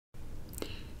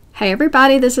Hey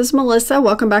everybody, this is Melissa.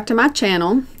 Welcome back to my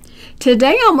channel.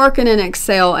 Today I'm working in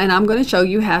Excel and I'm going to show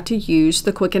you how to use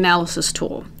the quick analysis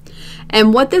tool.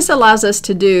 And what this allows us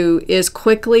to do is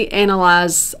quickly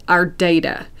analyze our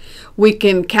data. We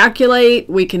can calculate,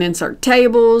 we can insert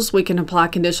tables, we can apply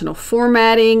conditional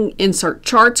formatting, insert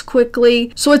charts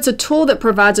quickly. So it's a tool that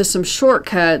provides us some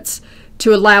shortcuts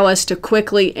to allow us to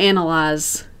quickly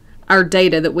analyze our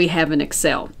data that we have in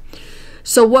Excel.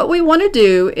 So what we want to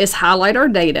do is highlight our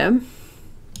data,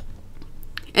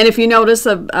 and if you notice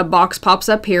a box pops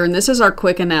up here, and this is our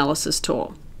quick analysis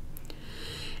tool.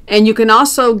 And you can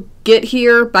also get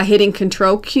here by hitting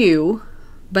Control Q,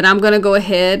 but I'm going to go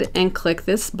ahead and click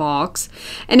this box,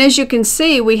 and as you can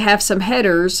see we have some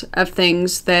headers of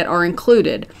things that are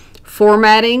included: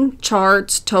 formatting,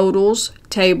 charts, totals,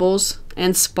 tables,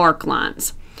 and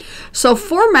sparklines. So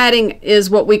formatting is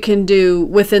what we can do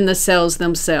within the cells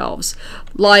themselves.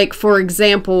 Like, for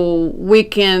example, we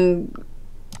can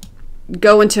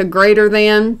go into greater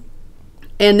than,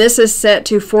 and this is set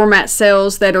to format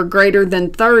cells that are greater than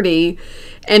 30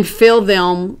 and fill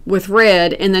them with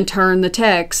red and then turn the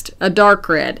text a dark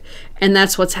red. And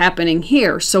that's what's happening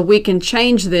here. So we can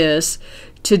change this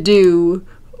to do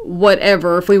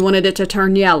whatever. If we wanted it to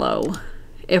turn yellow,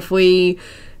 if we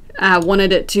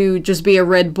wanted it to just be a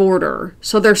red border.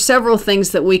 So there's several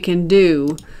things that we can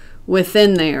do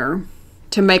within there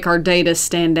to make our data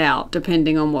stand out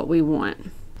depending on what we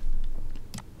want.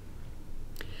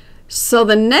 So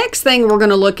the next thing we're going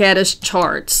to look at is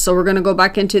charts. So we're going to go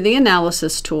back into the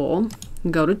analysis tool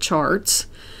and go to charts.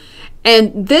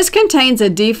 And this contains a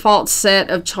default set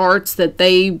of charts that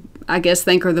they, I guess,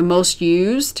 think are the most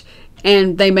used,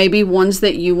 and they may be ones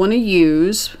that you want to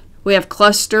use. We have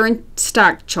cluster and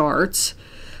stack charts,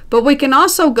 but we can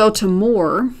also go to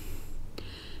more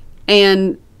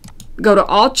and go to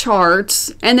all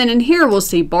charts, and then in here we'll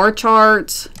see bar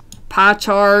charts, pie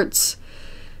charts,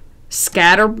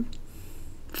 scatter,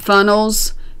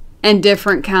 funnels, and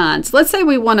different kinds. Let's say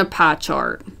we want a pie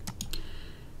chart.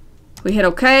 We hit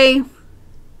OK,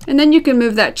 and then you can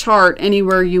move that chart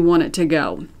anywhere you want it to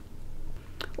go,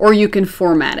 or you can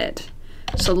format it.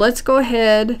 So let's go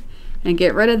ahead and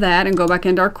get rid of that and go back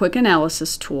into our quick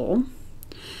analysis tool.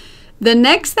 The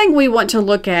next thing we want to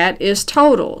look at is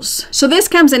totals. So this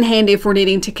comes in handy if we're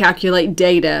needing to calculate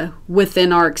data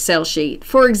within our Excel sheet.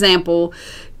 For example,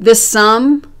 the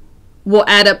sum will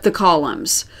add up the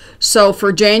columns. So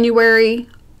for January,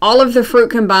 all of the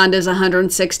fruit combined is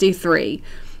 163.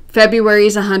 February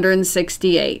is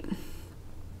 168.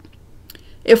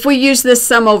 If we use this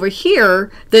sum over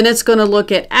here, then it's going to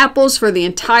look at apples for the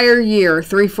entire year,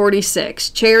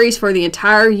 346. Cherries for the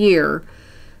entire year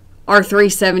are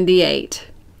 378.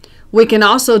 We can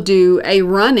also do a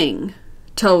running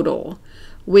total.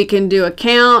 We can do a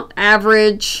count,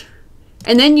 average,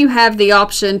 and then you have the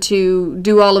option to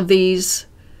do all of these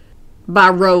by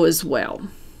row as well.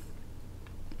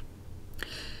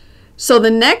 So the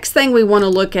next thing we want to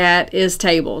look at is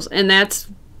tables, and that's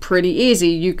pretty easy.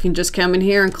 You can just come in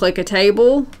here and click a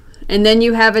table, and then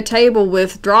you have a table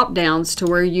with drop downs to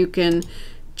where you can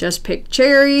just pick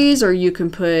cherries, or you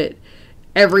can put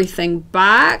everything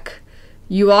back.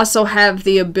 You also have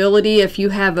the ability, if you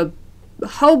have a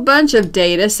whole bunch of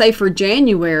data, say for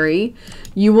January,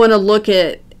 you want to look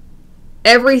at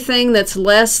everything that's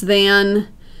less than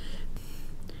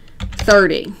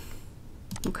 30.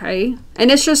 Okay,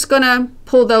 and it's just going to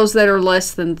pull those that are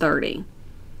less than 30.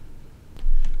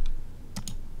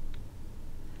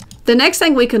 The next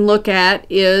thing we can look at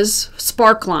is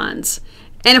sparklines.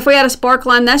 And if we had a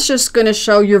sparkline, that's just going to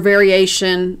show your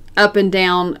variation up and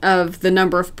down of the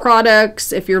number of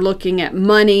products. If you're looking at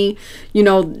money, you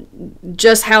know,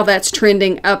 just how that's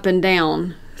trending up and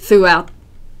down throughout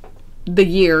the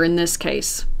year in this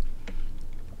case.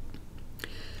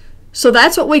 So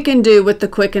that's what we can do with the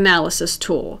quick analysis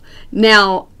tool.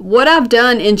 Now, what I've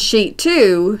done in sheet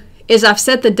 2 is I've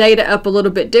set the data up a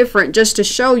little bit different just to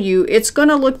show you it's going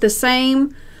to look the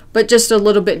same, but just a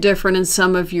little bit different in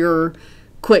some of your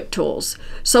quick tools.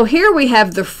 So here we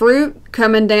have the fruit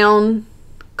coming down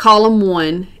column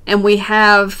 1, and we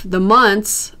have the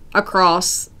months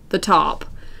across the top.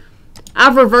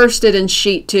 I've reversed it in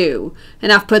sheet 2,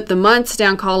 and I've put the months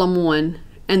down column 1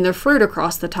 and the fruit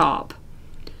across the top.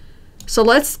 So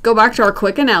let's go back to our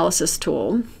quick analysis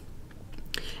tool,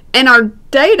 and our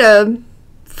data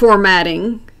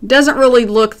formatting doesn't really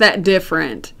look that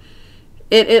different.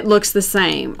 It looks the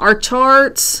same. Our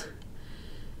charts,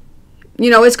 you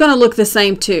know, it's going to look the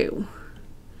same too.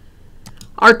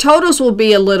 Our totals will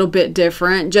be a little bit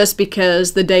different just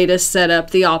because the data is set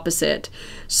up the opposite.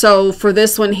 So for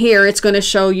this one here, it's going to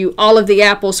show you all of the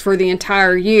apples for the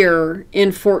entire year in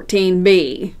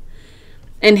 14B.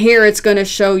 And here it's going to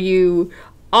show you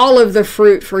all of the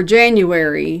fruit for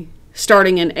January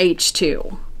starting in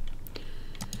H2.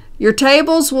 Your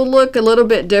tables will look a little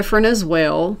bit different as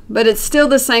well, but it's still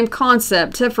the same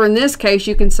concept, except for in this case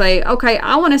you can say, okay,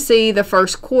 I want to see the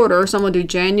first quarter, so I'm going to do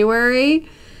January,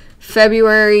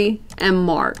 February, and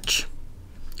March.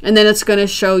 And then it's going to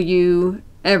show you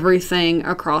everything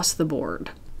across the board.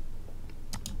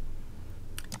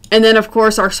 And then of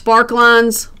course our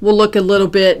sparklines will look a little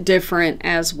bit different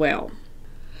as well.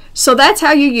 So that's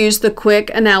how you use the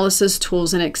quick analysis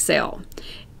tools in Excel.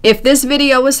 If this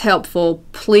video was helpful,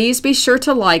 please be sure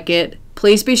to like it.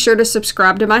 Please be sure to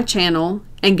subscribe to my channel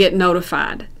and get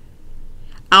notified.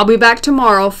 I'll be back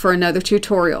tomorrow for another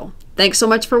tutorial. Thanks so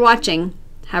much for watching.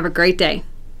 Have a great day.